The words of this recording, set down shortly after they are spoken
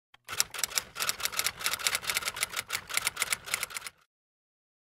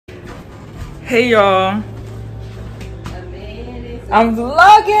Hey y'all, I'm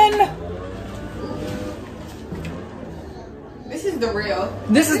vlogging. This is the real.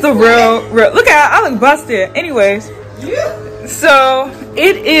 This is the real. Look at, I look busted. Anyways, so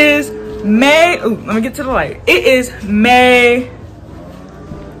it is May. Ooh, let me get to the light. It is May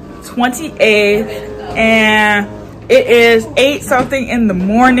 28th, and it is 8 something in the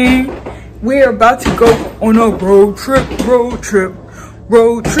morning. We're about to go on a road trip.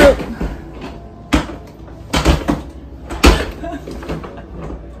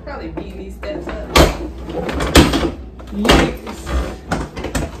 Probably beat these steps up. Yes.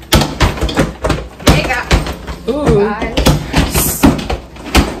 Ooh. Bye.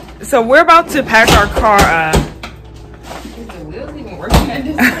 So we're about to pack our car up. Is the wheels even working at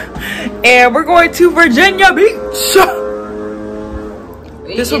this point? And we're going to Virginia Beach.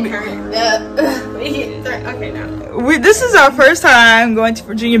 This will be okay now. This is our first time going to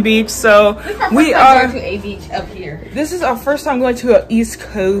Virginia Beach, so we are going to a beach up here. This is our first time going to an East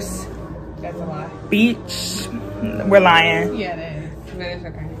Coast That's a lie. beach. We're lying. Yeah, that is. But it's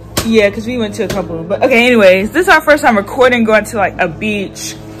okay. Yeah, because we went to a couple. But okay, anyways, this is our first time recording going to like a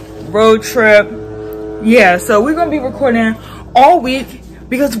beach road trip. Yeah, so we're gonna be recording all week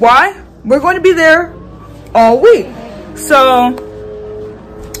because why? We're going to be there all week. So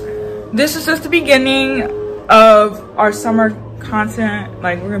this is just the beginning of our summer content.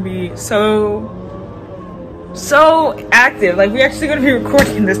 Like, we're gonna be so active. Like, we're actually gonna be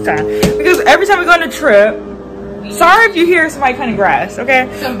recording this time because every time we go on a trip, sorry if you hear somebody cutting grass, okay?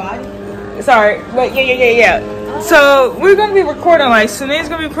 Somebody? Sorry, but yeah. So we're gonna be recording, like, Sana's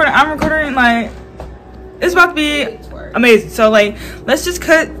gonna be recording, I'm recording, like, it's about to be amazing. So, like, let's just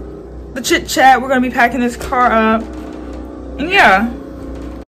cut the chit chat. We're gonna be packing this car up, and yeah.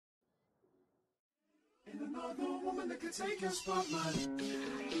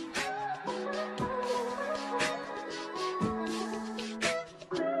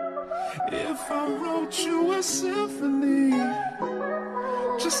 If I wrote you a symphony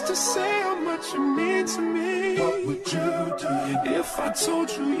just to say how much you mean to me, what would you do? If I told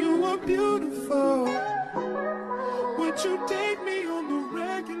you you were beautiful, would you date me on the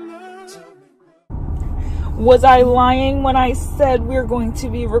regular? Was I lying when I said we're going to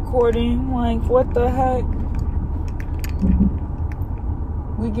be recording? Like, what the heck?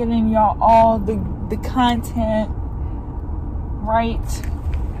 We getting y'all all the content right.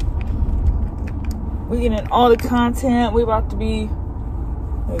 We getting all the content. We about to be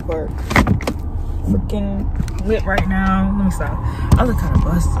freaking lit right now. Let me stop. I look kind of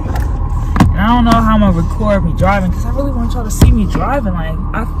busted, and I don't know how I'm gonna record me driving because I really want y'all to see me driving. Like,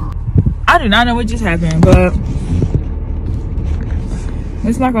 I do not know what just happened, but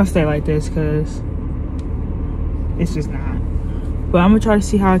it's not gonna stay like this because it's just not. But I'm gonna try to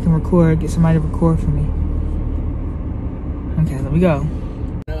see how I can record, get somebody to record for me. Okay, let me go.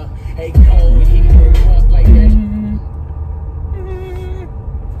 Hey, Cole, he grew up like that.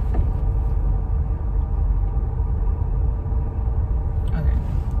 Okay.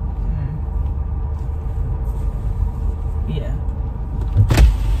 Yeah.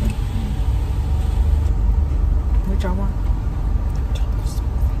 What y'all want?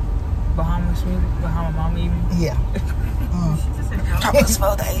 Bahamas music? Bahama Mama even? Yeah.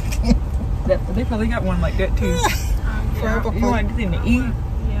 They probably got one like that too. Yeah. You want anything to eat?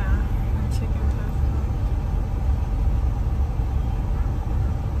 Yeah. Chicken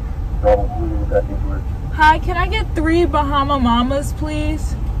Hi, can I get 3 Bahama Mamas,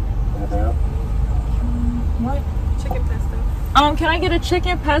 please? What? Chicken pesto. Can I get a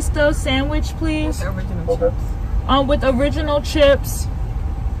chicken pesto sandwich, please? The original chips. With original chips.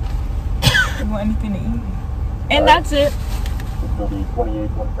 You want anything to eat? And that's it.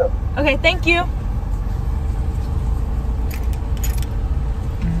 Okay, thank you.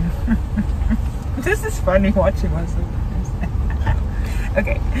 This is funny watching myself.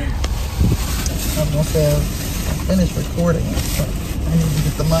 Okay. I'm gonna say finish recording. So I need to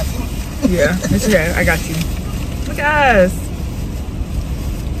get the money. Yeah, it's okay. I got you. Look at us.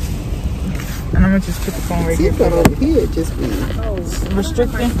 And I'm gonna just put the phone right here. Seatbelt over here just be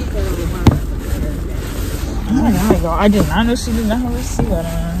Restricting. Oh my God, I did not know she did not have a seatbelt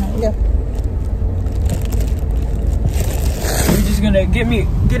on. yeah. We're just gonna get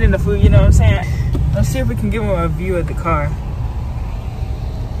in the food, you know what I'm saying? Let's see if we can give them a view of the car.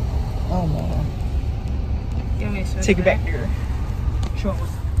 Oh no. Give me a Take it back there. Show them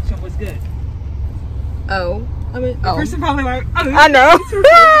what's good. Oh. I mean, The person probably like, oh, I know.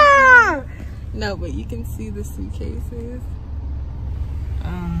 No, but you can see the suitcases.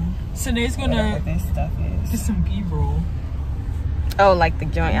 So they's gonna Whatever this stuff is. get some B-roll. Oh, like the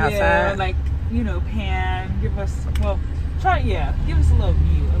joint outside? Yeah, like you know, pan, give us, well, give us a little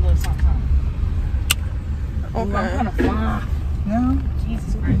view, a little something. Okay. Ooh, I'm kind of far. No.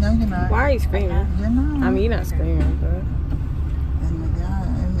 Jesus Christ. No, you're not. Why are you screaming? You're not. I mean, you're not screaming, but And the guy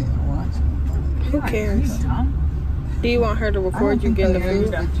in there watching. who cares? Do you want her to record you getting the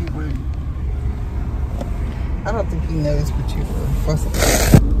food? I don't think he knows what you were fussing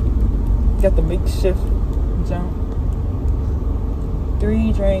about. Got the big shift jump.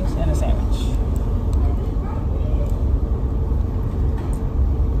 3 drinks and a sandwich.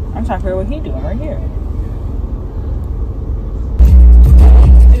 I'm trying to figure out what he's doing right here.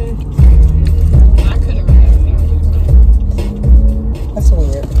 I couldn't really see. That's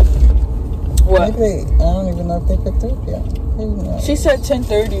weird. What? Maybe I don't even know if they picked up yet. Who knows? She said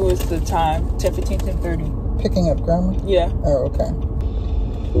 10:30 was the time. 10:15, 10:30. Picking up grandma? Yeah. Oh, okay.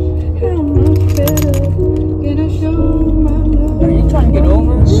 Are you trying to get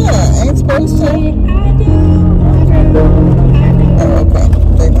over? Yeah, ain't supposed to. Okay. Oh, okay.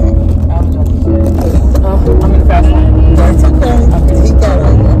 They know. I'm in the fast lane. That's okay. He got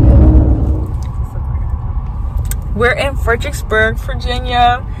over. We're in Fredericksburg,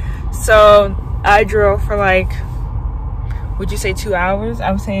 Virginia. So I drove for like, would you say 2 hours?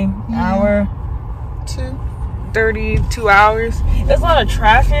 I would say an hour. 2 hours. There's a lot of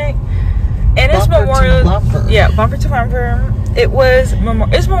traffic. And it's Memorial. Yeah, bumper to bumper.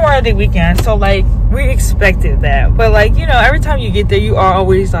 It's Memorial Day weekend, so like we expected that. But like, you know, every time you get there, you are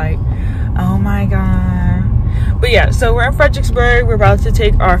always like, oh my god. But yeah, so we're in Fredericksburg. We're about to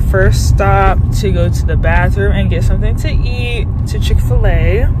take our first stop to go to the bathroom and get something to eat to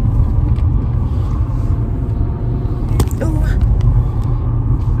Chick-fil-A.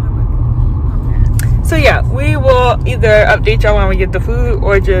 So yeah, we will either update y'all when we get the food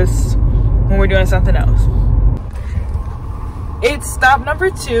or just when we're doing something else. It's stop number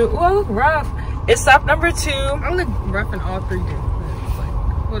 2. Whoa, rough. It's stop number 2. I look rough in all 3 days.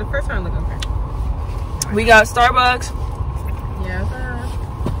 Well, the first one I look okay. We got Starbucks. Yeah, sir.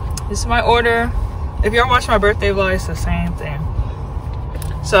 This is my order. If y'all watch my birthday vlog, it's the same thing.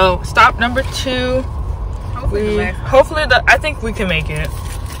 So stop number 2. I think we can make it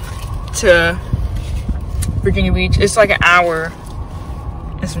to Virginia Beach. It's like an hour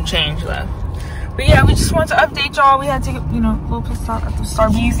and some change left. But yeah, we just wanted to update y'all. We had to take, you know, a little stop at the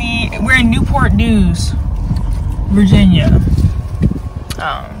Starbucks. We're in Newport News, Virginia.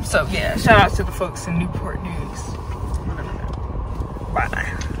 So yeah, shout out to the folks in Newport News.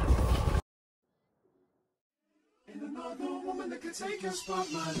 Bye.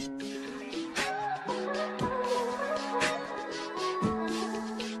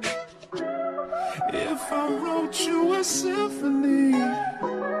 If I wrote you a symphony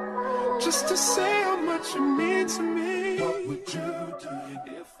just to say how much you mean to me, what would you do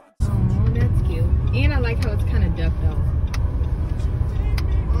if I... Oh, that's cute. And I like how it's kind of ducked off.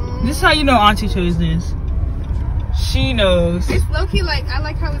 This is how you know Auntie chose this. She knows. It's low-key like, I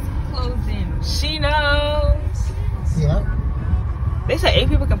like how it's closed in. She knows. Yeah. They said 8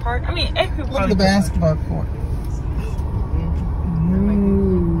 people can park. I mean, 8 people Look at the basketball court.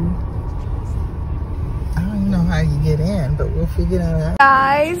 I don't even know how you get in, but we'll figure that out.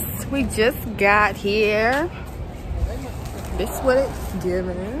 Guys, we just got here. This is what it's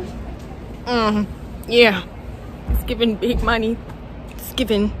giving. Yeah. It's giving big money. It's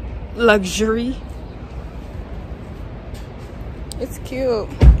giving luxury. It's cute.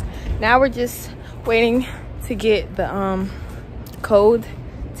 Now we're just waiting to get the code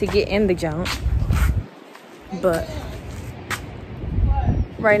to get in the jump. But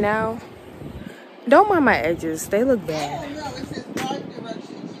right now, don't mind my edges. They look bad. Oh, no, it says drive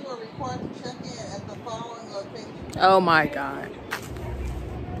directions. You are required to check in at the following location. Oh my god.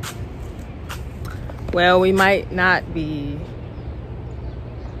 Well, we might not be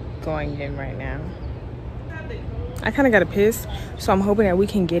going in right now. I kind of got a piss, so I'm hoping that we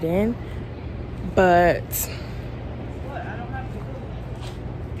can get in. But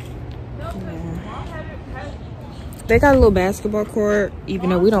they got a little basketball court, even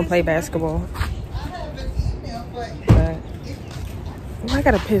though we don't play basketball. But oh, I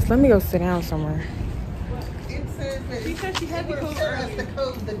got a piss. Let me go sit down somewhere. It says that she said she had the code earlier. The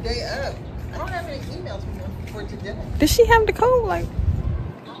code the day up. I don't have any emails from them for today. Did she have the code? Like,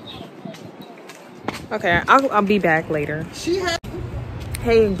 okay, I'll be back later. She had.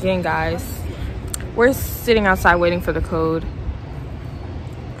 Hey again, guys. We're sitting outside waiting for the code.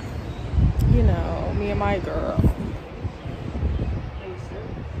 You know, me and my girl.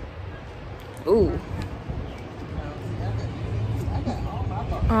 Ooh.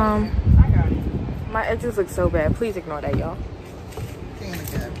 My edges look so bad. Please ignore that, y'all.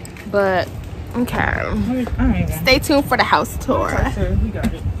 But Okay. Stay tuned for the house tour. We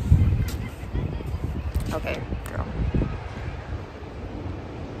got it. Okay, girl.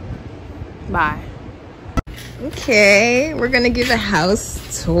 Bye. Okay, we're gonna give a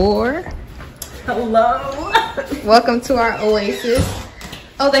house tour. Hello. Welcome to our oasis.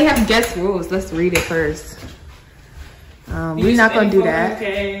 Oh, they have guest rules. Let's read it first. We're not gonna do that.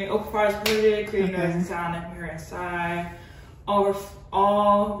 Okay. Open fires permitted. Creating noise and sound if you're inside.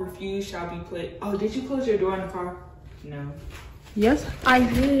 All refuse shall be put. Oh, did you close your door in the car? No. Yes, I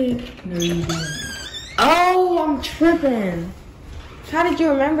did. No, you didn't. Oh, I'm tripping. How did you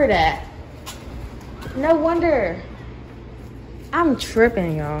remember that? No wonder. I'm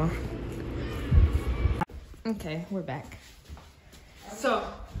tripping, y'all. Okay, we're back. So,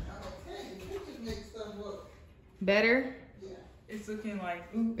 better? it's looking like,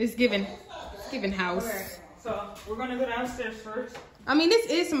 It's giving house. okay. So, we're gonna go downstairs first. I mean, this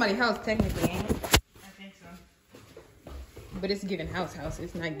is somebody's house technically, ain't it? I think so. But it's giving house.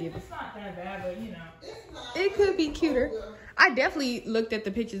 It's not giving. It's not that bad, but you know. It could be cuter. I definitely looked at the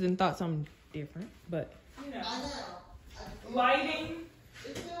pictures and thought something different, but You know. Lighting.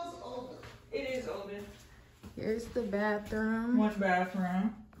 It feels older. It is older. here's the bathroom. One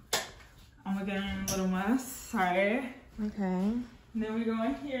bathroom. I'm looking at a little mess. Sorry. Okay. And then we go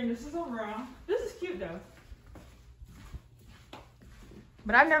in here, and this is a room. This is cute though.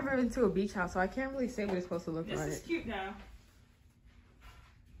 But I've never been to a beach house, so I can't really say what it's supposed to look This like. is cute now.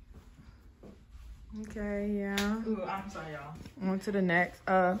 Okay, yeah. Ooh, I'm sorry, y'all. On to the next.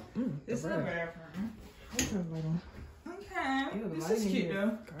 This is the bathroom. Okay. Ew, This is cute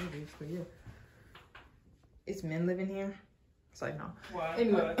though. Garbage, but yeah. It's men living here. It's like, no. Why?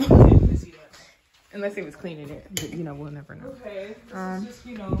 Anyway. Didn't see that. Unless it was clean in it. But, you know, we'll never know. Okay. This is just,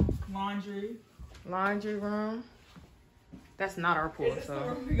 you know, laundry. Laundry room. That's not our pool, Is this the so.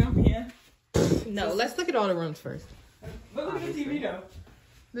 room we're gonna be in? No, let's look at all the rooms first. But look at the TV though.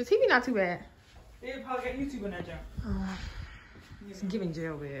 The TV not too bad. They probably got YouTube on that jump. It's giving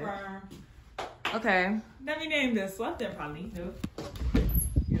jail bed. Burn. Okay. Let me name this. Left there probably. No.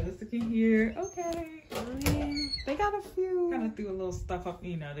 Yeah, let's look in here. Okay. They got a few. Kind of threw a little stuff up.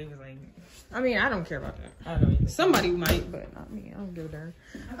 You know, they was like. I mean, I don't care about that. I don't know. Either. Somebody might, but not me. I don't give a darn.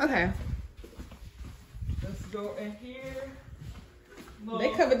 Okay. Let's go in here.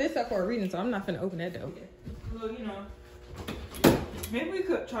 They covered this up for a reason, so I'm not finna open that door. Little, you know. Maybe we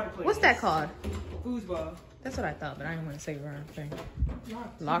could try to play. What's that called? Foosball. That's what I thought, but I didn't want to say the wrong thing.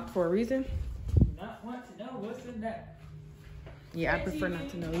 Locked for a reason? Not want to know what's in that. Yeah, I prefer not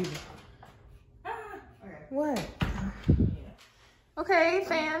to know either. Ah, okay. What? Yeah. Okay,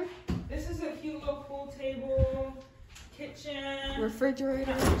 fan. This is a cute little pool table, kitchen.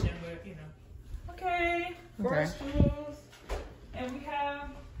 Refrigerator. Not kitchen, but you know. Okay. Bar stools. And we have.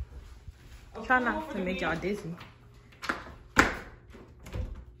 Try not to make y'all dizzy.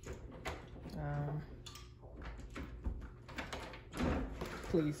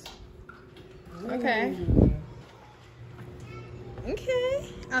 Please. Okay. Okay.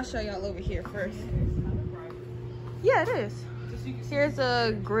 I'll show y'all over here first. Yeah, it is. Here's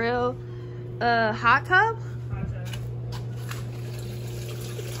a grill, hot tub.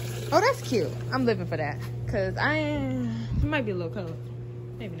 Oh, that's cute. I'm living for that. Cause it might be a little cold.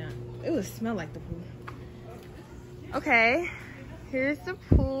 Maybe not. It would smell like the pool. Okay. Here's the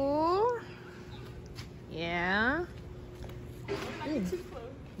pool. Yeah.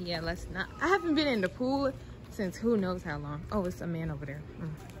 Yeah, let's not. I haven't been in the pool since who knows how long. Oh, it's a man over there.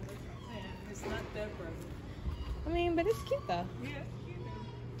 It's not that bright. I mean, but it's cute though. Yeah, it's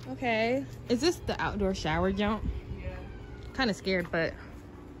cute. Okay. Is this the outdoor shower jump? Yeah. Kind of scared, but.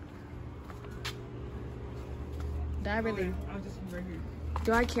 Do I really? I'll just be right here.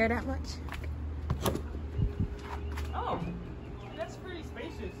 Do I care that much? Oh, that's pretty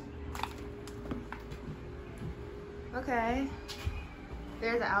spacious. Okay.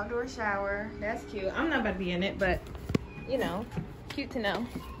 There's an outdoor shower. That's cute. I'm not about to be in it, but you know, cute to know.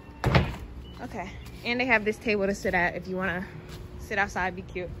 Okay. And they have this table to sit at if you want to sit outside, be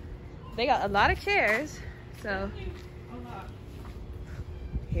cute. They got a lot of chairs, so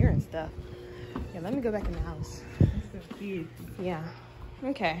here and stuff. Yeah, let me go back in the house. Yeah.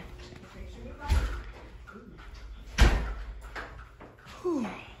 Okay. Whew.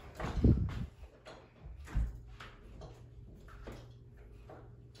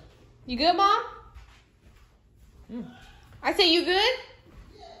 You good, Mom? I say you good?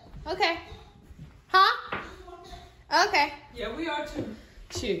 Okay. Huh? Okay. Yeah, we are too.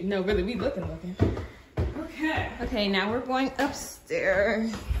 Shoot, no, really, we looking. Okay. Okay, now we're going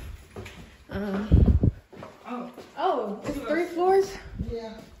upstairs. Oh. Oh, it's 3 floors?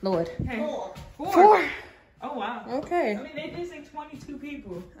 Yeah. Lord. Hey. 4. 4. Oh, wow. Okay. I mean, they did say 22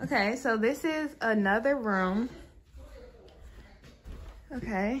 people. Okay, so this is another room.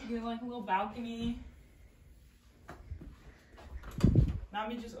 Okay. You get like a little balcony. Not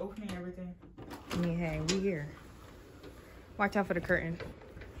me just opening everything. I mean, hey, we here. Watch out for the curtain.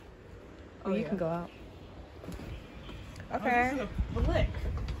 Oh, you can go out. Okay. Oh, this is a flick.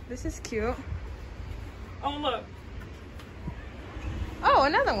 This is cute. Oh, look. Oh,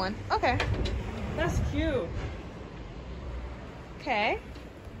 another one. Okay. That's cute. Okay.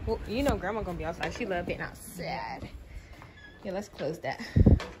 Well, you know grandma gonna be outside. She love being outside. Yeah, let's close that.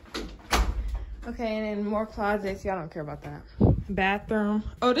 Okay, and then more closets. Y'all don't care about that. Bathroom.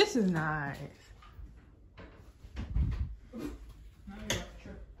 Oh, this is nice.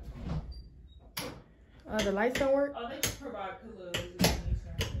 The lights don't work? Oh, they just provide pillows.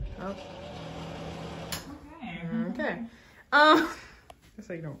 Okay. Okay. Okay. That's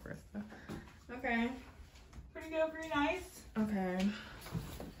how you don't press stuff. Okay. Pretty good, pretty nice. Okay.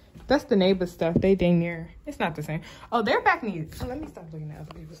 That's the neighbor stuff. They dang near. It's not the same. Oh, their back needs. Oh, let me stop looking at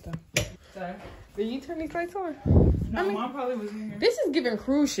other people's stuff. Sorry. Did you turn these lights on? No, Mom probably was in here. This is giving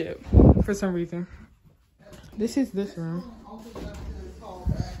cruise ship for some reason. This is this room.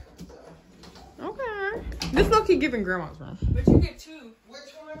 Okay. This low-key giving grandma's room. But you get 2. Which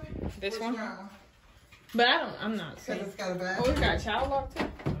one? This Which one? grandma? But I'm not saying. Because it's got a Oh, bathroom. it's got a child lock too?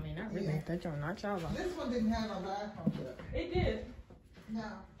 I mean, not really. Yeah. That joint not child lock. This one didn't have a bathroom to it. It did. No.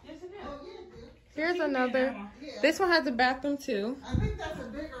 Yes, it did. Oh, yeah, it did. Here's another. Yeah. This one has a bathroom too. I think that's a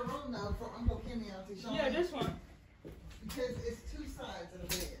bigger room though for Uncle Kenny and Auntie Shawn. Yeah, this one. Because it's 2 sides of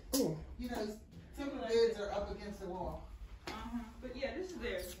the bed. Ooh. You know, some of the beds are up against the wall. But yeah, this is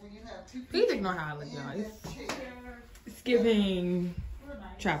theirs. When you have 2 people. Please ignore how I look, y'all. in It's, this chair. it's giving We're nice.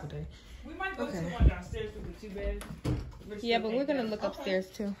 travel day. We might go Okay. to one downstairs with the 2 beds. Yeah, but we're gonna look upstairs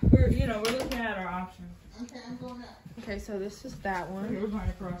too. We're looking at our options. Okay, I'm going out. Okay, so this is that Okay, one. we're going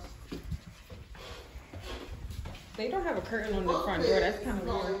across. They don't have a curtain on the front door. That's kind of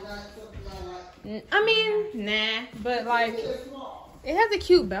weird. Probably not something I like. I mean, nah, but like It's small. it has a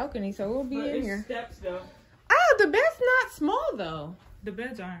cute balcony, so we'll be But in it's here. steps though. Oh, the bed's not small though. The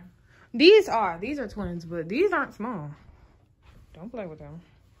beds aren't. These are twins, but these aren't small. Don't play with them.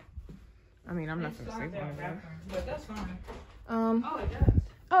 I mean, I'm not gonna sleep on them. But that's fine. Oh, it does.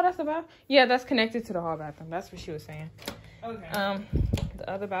 oh, that's the bath. Yeah, that's connected to the hall bathroom. That's what she was saying. Okay. The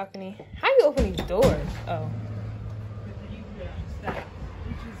other balcony. How you open these doors? Oh.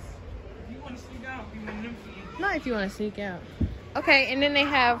 If you want to sneak out, you want them to you. Not if you want to sneak out. Okay, and then they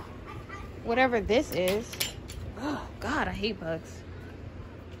have whatever this is. Oh, God, I hate bugs.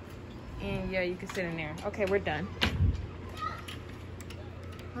 And yeah, you can sit in there. Okay, we're done.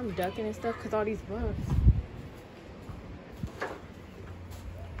 I'm ducking and stuff because all these bugs.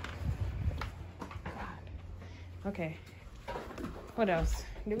 God. Okay. What else?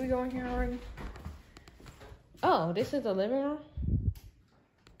 Did we go in here already? Oh, this is the living room?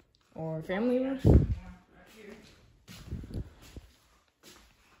 Or family room?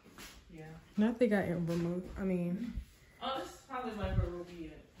 Yeah. Not they got it removed. I mean, Oh, this is probably like where we'll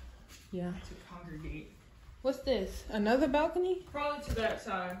be at yeah. to congregate. What's this? Another balcony? Probably to that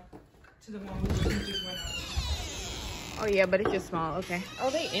side. To the one we just went out. Oh yeah, but it's just small. Okay. Oh,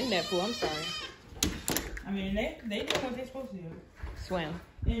 they in that pool. I'm sorry. I mean, they do what they're supposed to do. Swim.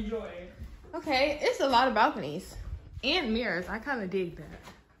 Enjoy it. Okay, it's a lot of balconies and mirrors. I kind of dig that.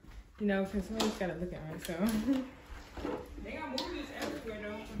 You know, because somebody's got to look at me, so. They got movies everywhere,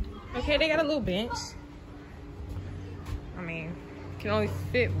 though. Okay, they got a little bench. I mean, can only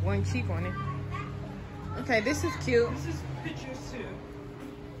fit one cheek on it. Okay, this is cute. This is pictures, too.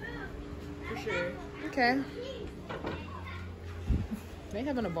 For sure. Okay. They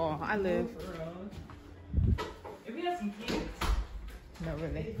having a ball. I live. For real. If we had some kids. Not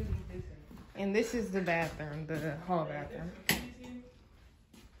really. And this is the bathroom, the hall bathroom.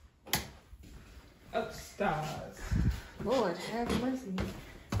 Upstairs. Lord, have mercy.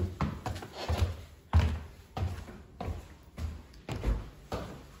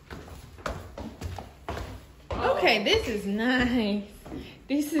 Okay, this is nice.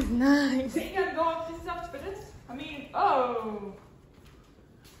 This is nice. So you gotta go off this stuff for this? I mean, oh.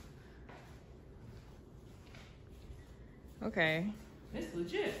 Okay. It's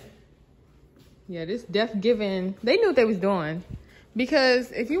legit. Yeah, this def giving. They knew what they was doing.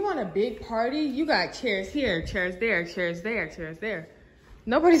 Because if you want a big party, you got chairs here, chairs there, chairs there, chairs there.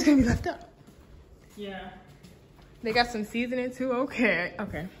 Nobody's gonna be left out. Yeah. They got some seasoning too. Okay.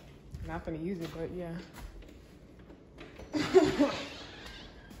 Okay. Not gonna use it, but yeah.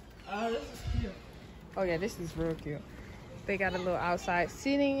 Oh, this is cute. Oh yeah, this is real cute. They got a little outside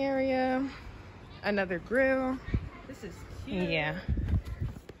seating area. Another grill. This is cute. Yeah.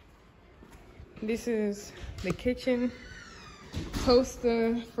 This is the kitchen.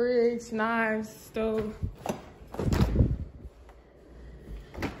 Toaster, fridge, knives, stove.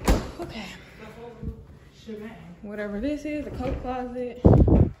 Okay. Whatever this is, a coat closet.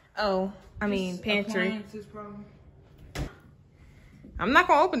 Oh, I mean pantry. I'm not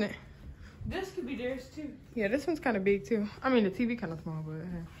gonna open it. This could be theirs too. Yeah, this one's kind of big too. I mean, the TV kind of small, but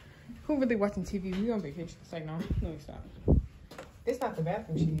who really watching TV? We on vacation. It's like, no, let me stop. It's not the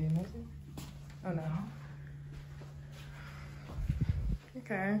bathroom she in, is it? Oh no.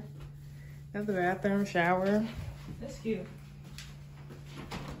 Okay. Another bathroom, shower. That's cute.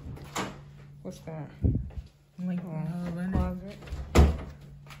 What's that? Closet.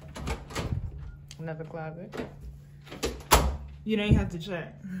 Another closet. You know you have to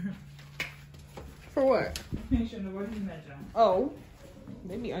check. For what? Make sure nobody's in that job. Oh.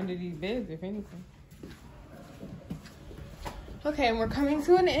 They be under these beds, if anything. Okay, and we're coming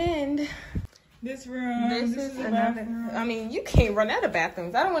to an end. This room. This is another. I mean, you can't run out of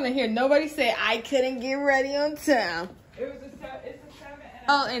bathrooms. I don't want to hear nobody say I couldn't get ready on time. It's a 7.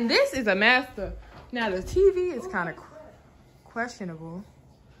 Oh, and this is a master. Now the TV is kind of questionable,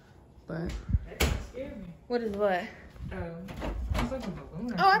 but That kind of scared me. what is what? It's like a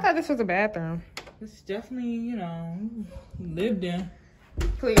balloon. Oh, I thought this was a bathroom. It's definitely, you know, lived in.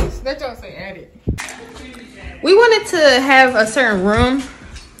 Please, that don't say attic. We wanted to have a certain room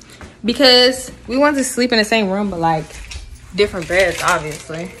because we wanted to sleep in the same room, but like different beds,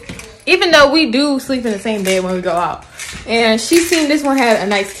 obviously. Even though we do sleep in the same bed when we go out. And she seen this one had a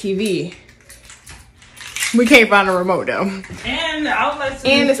nice TV. We can't find a remote though. And the outlets.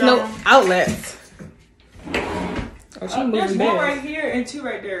 And there's no outlets. Oh, she There's moving one beds. right here and 2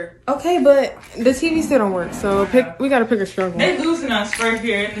 right there. Okay, but the TV still don't work, so we gotta pick a struggle. They losing us right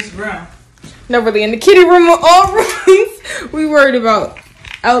here in this room. No, really, in the kitty room or all rooms, we worried about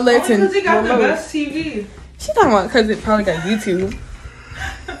outlets and Because they got the remotes. best TV. She talking about because it probably got YouTube.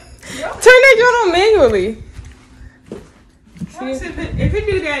 Turn that joint on manually. If it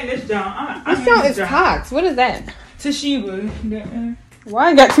do that in this joint, This joint is Cox. What is that? Toshiba. Why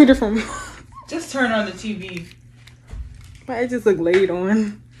I got 2 different? Just turn on the TV. Why it just look laid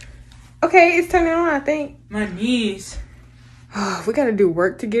on? Okay, it's turning on, I think. My knees. We gotta do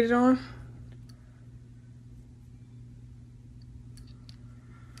work to get it on.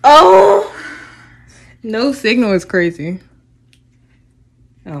 Oh! No signal is crazy.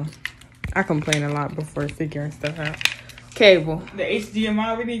 Oh. I complain a lot before figuring stuff out. Cable. The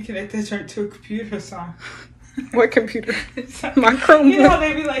HDMI, we need to connect that joint to a computer or something. What computer? My Chromebook. You know how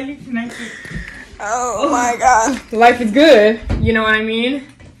they be like, you connect it. Oh my god. Life is good. You know what I mean?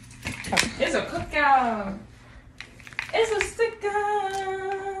 It's a cookout. It's a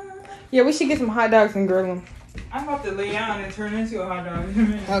sticker. Yeah, we should get some hot dogs and grill them. I'm about to lay down and turn into a hot dog in a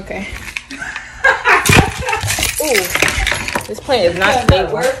minute. Okay. Ooh. This plant is not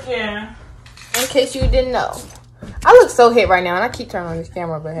stable. Working. In case you didn't know. I look so hit right now, and I keep turning on this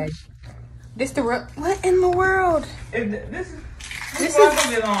camera, but hey. This the real... What in the world? This is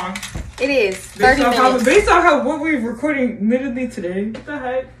gonna be long. It is. 30 minutes. Based on how what we're recording literally today. What the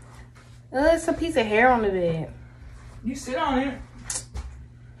heck? It's a piece of hair on the bed. You sit on it.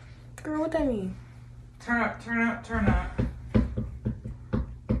 Girl, what that mean? Turn up, turn up, turn up.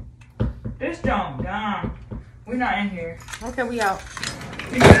 This don't dumb. We're not in here. Okay, we out.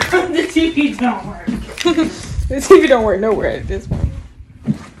 The TV don't work. The TV don't work nowhere at this point.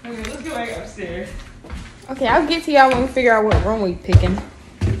 Okay, let's go back upstairs. Okay, I'll get to y'all when we figure out what room we picking.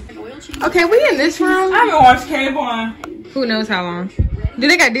 Okay, we in this room. I haven't watched cable on. Who knows how long? Do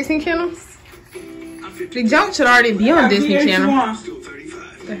they got Disney Channel? The jump should already be on Disney Channel.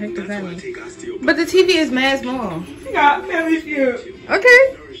 What the heck does that mean? But the TV is mad small. You got Family Feud.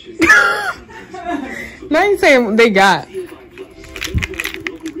 Okay. Not even saying they got.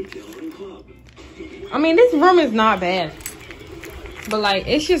 I mean, this room is not bad. But, like,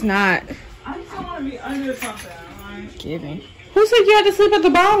 it's just not I just don't want to be under something. Like, giving. Who said you had to sleep at the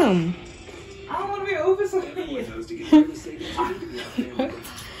bottom? I don't want to be over something.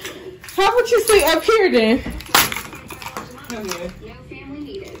 How would you sleep up here then? Okay.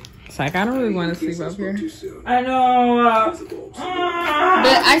 It's like, I don't really want to sleep up here. I know.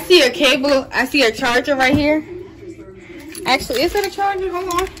 But I see a cable. I see a charger right here. Actually, is it a charger?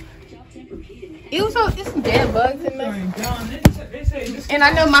 Hold on. It's some dead bugs in there. And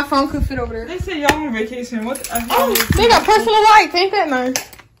I know my phone could fit over there. They say y'all on vacation. What? Oh, they got personal lights. Ain't that nice?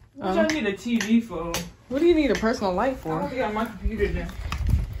 What y'all need a TV for? What do you need a personal light I for? don't think on my computer then.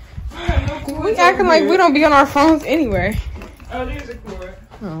 We acting like we don't be on our phones anyway. Oh, there's a cord.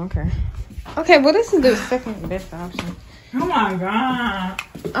 Oh, okay. Okay, well this is the second best option. Oh my god.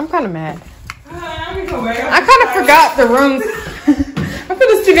 I'm kind of mad. Let me go back. I kind of forgot the rooms. I'm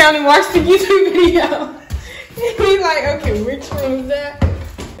gonna sit down and watch the YouTube video. And be like, okay, which room is that?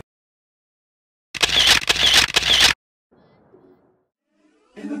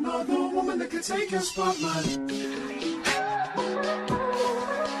 And another woman that can take your spotlight.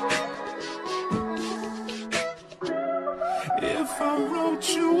 If I wrote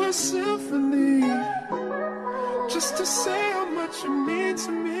you a symphony, just to say how much you mean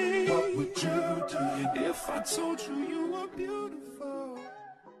to me, what would you do if I told you you were beautiful?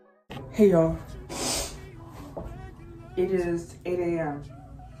 Hey y'all. It is 8 a.m.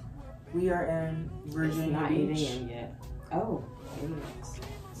 We are in Virginia Beach. 8 a.m. yet. Oh, it is.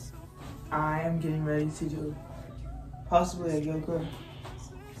 I am getting ready to do possibly a yoga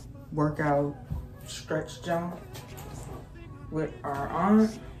workout stretch jump with our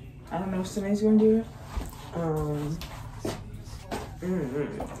aunt. I don't know if Sana's gonna do it.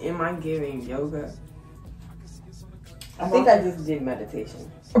 Am I giving yoga? I think I just did meditation.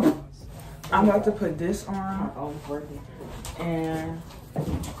 I'm about to put this on Oh, it's working. and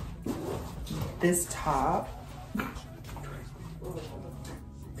this top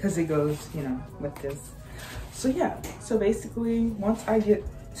because it goes, you know, with this. So yeah, so basically once I get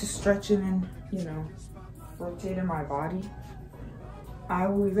to stretching and, you know, rotating my body, I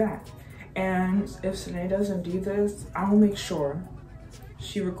will be back. And if Sanaa doesn't do this, I will make sure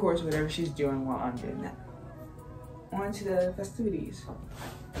she records whatever she's doing while I'm doing that. On to the festivities.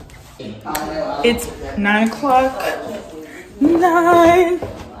 It's 9 o'clock. 9.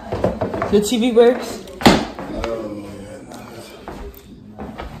 The TV works. Oh,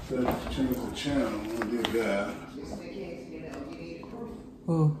 yeah. Change the channel. We'll do that.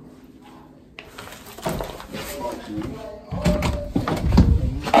 Oh.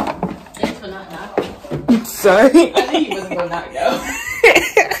 Thanks for not knocking. Sorry. I knew you wasn't gonna knock though.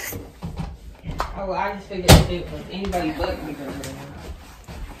 Oh, well, I just figured if it was anybody but me.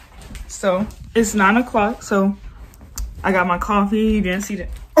 So it's 9 o'clock. So I got my coffee. You didn't see that.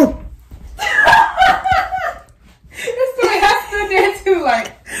 Oh. That's the way I stood there too, like.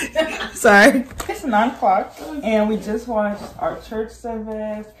 Sorry. It's 9 o'clock and we just watched our church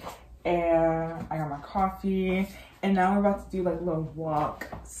service and I got my coffee and now we're about to do like a little walk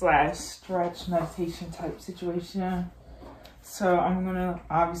 / stretch meditation type situation. So I'm gonna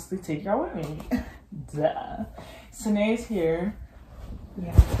obviously take y'all with me. Duh. Sana's here.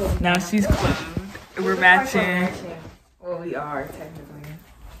 Yeah. Now she's clothed. We're matching. Well, we are technically.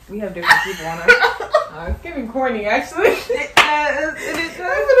 We have different people on us. It's getting corny, actually. It is.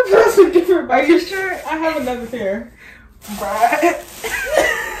 I'm gonna put some different. Are you sure? I have another pair.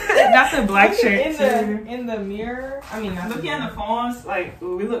 Not the black shirt. In the mirror. I mean, Looking at the phones, like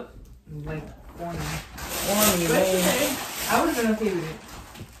ooh, we look like corny. Okay. I would have been okay with it.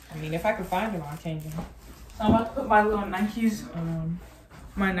 I mean, if I could find them, I'll change them. I'm about to put my little Nikes,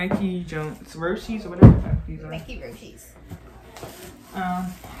 my Nike Jones Roshis or whatever these are. Nike Roshis.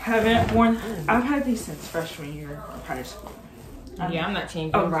 Haven't worn. I've had these since freshman year of high school. Yeah, I'm not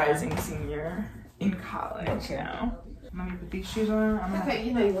changing. A rising senior in college now. Let me put these shoes on. Okay,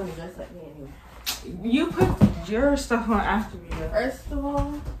 you know you want to dress like me anyway. You put your stuff on after me though. First of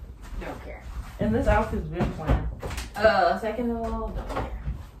all, don't care. And this outfit's been planned. Second of all, don't care.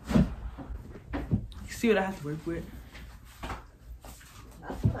 You see what I have to work with?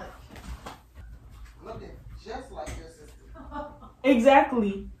 Not too much. Looking just like your sister.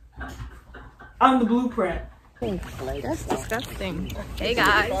 Exactly. I'm the blueprint. That's disgusting. Hey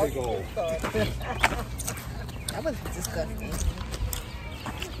guys. That was disgusting.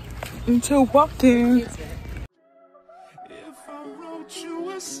 Until walked in. If I wrote you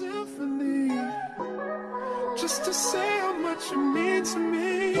a symphony, just to say how much you mean to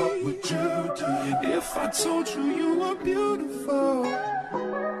me, what would you do if I told you you were beautiful?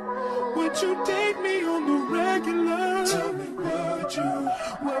 Would you date me on the regular? Tell me, would you?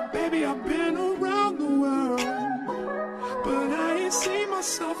 Well, baby, I've been around the world, but I ain't seen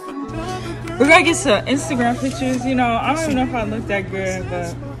myself another girl. We gotta get some Instagram pictures. You know, I don't even know if I look that good,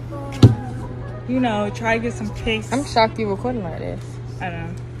 but you know, try to get some pics. I'm shocked you recording like this. I know.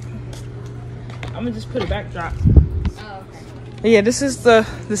 I'm gonna just put a backdrop. Oh, okay. But yeah, this is the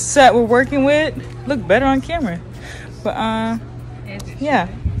set we're working with. Look better on camera, but yeah.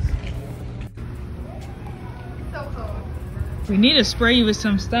 So cool. We need to spray you with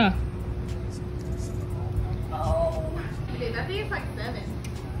some stuff. Oh. I think it's like 7.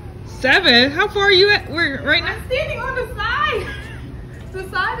 7? How far are you at? We're right now. I'm standing on the side. The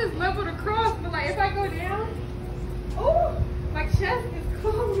side is leveled across, but like if I go down, oh, my chest is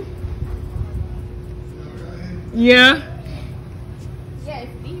cold. Yeah. Yeah,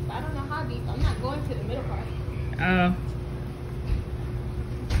 it's deep. I don't know how deep. I'm not going to the middle part. Oh.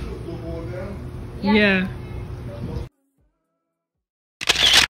 Yeah. Yeah.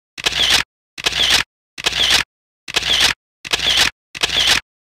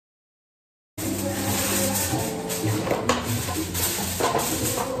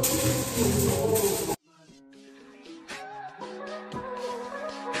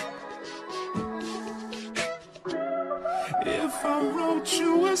 If I wrote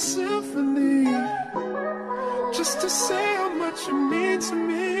you a symphony, just to say how much you mean to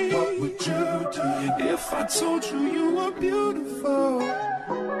me, what would you do? If I told you you were beautiful,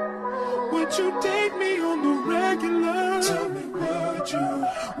 would you date me on the regular? Tell me, would you?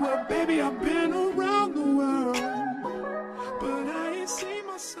 Well, baby, I've been around the world, but I ain't seen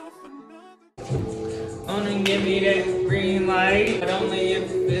myself another. Only give me that green light, but only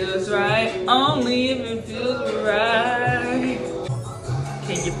if it feels right. Only if it feels right.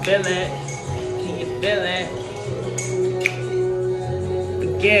 Can you feel it? Can you feel it?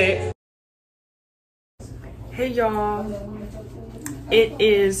 Forget it. Hey y'all, it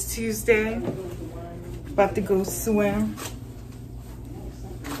is Tuesday. About to go swim.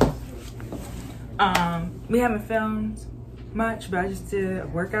 We haven't filmed much, but I just did a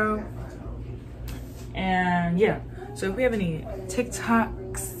workout. And yeah, so if we have any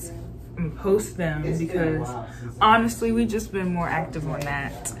TikToks, I'm gonna post them because honestly, we just been more active on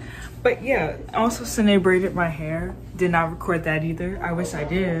that. But yeah, also Sanaa braided my hair. Did not record that either. I wish I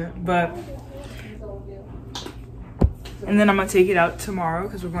did, but. And then I'm gonna take it out tomorrow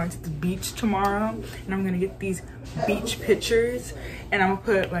because we're going to the beach tomorrow. And I'm gonna get these beach pictures. And I'm gonna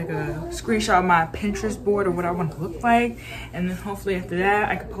put like a screenshot of my Pinterest board or what I want to look like. And then hopefully after that,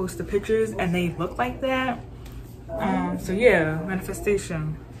 I can post the pictures and they look like that. So yeah,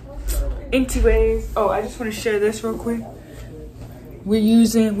 manifestation. Anyways, oh, I just want to share this real quick. We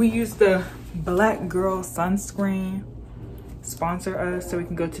use the Black Girl sunscreen. Sponsor us so we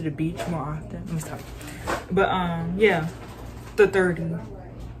can go to the beach more often. Let me stop. But yeah, the 30.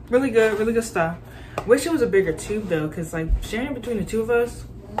 Really good stuff. Wish it was a bigger tube though, because like sharing between the two of us,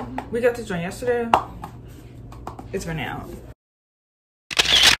 we got this one yesterday. It's running out.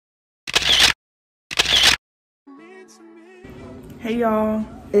 Hey y'all,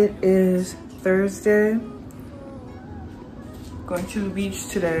 it is Thursday. Going to the beach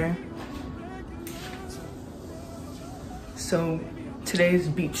today. So today's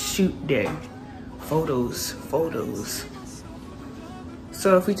beach shoot day. Photos.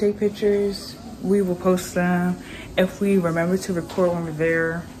 So if we take pictures, we will post them. If we remember to record when we're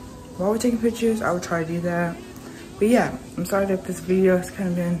there while we're taking pictures, I would try to do that. But yeah, I'm sorry that this video has kind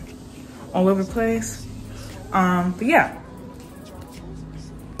of been all over the place. But yeah.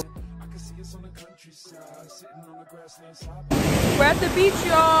 We're at the beach,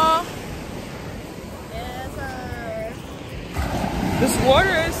 y'all. Yes, sir. This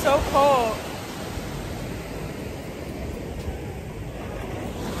water is so cold.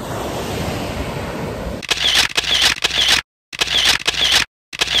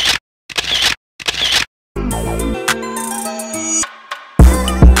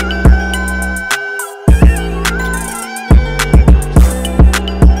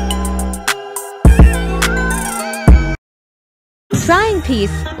 Frying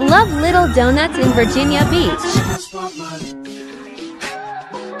piece. Love little donuts in Virginia Beach.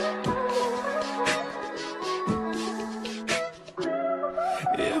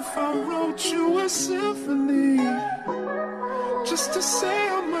 If I wrote you a symphony, just to say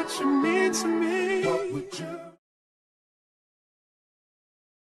how much you mean to me, what would you?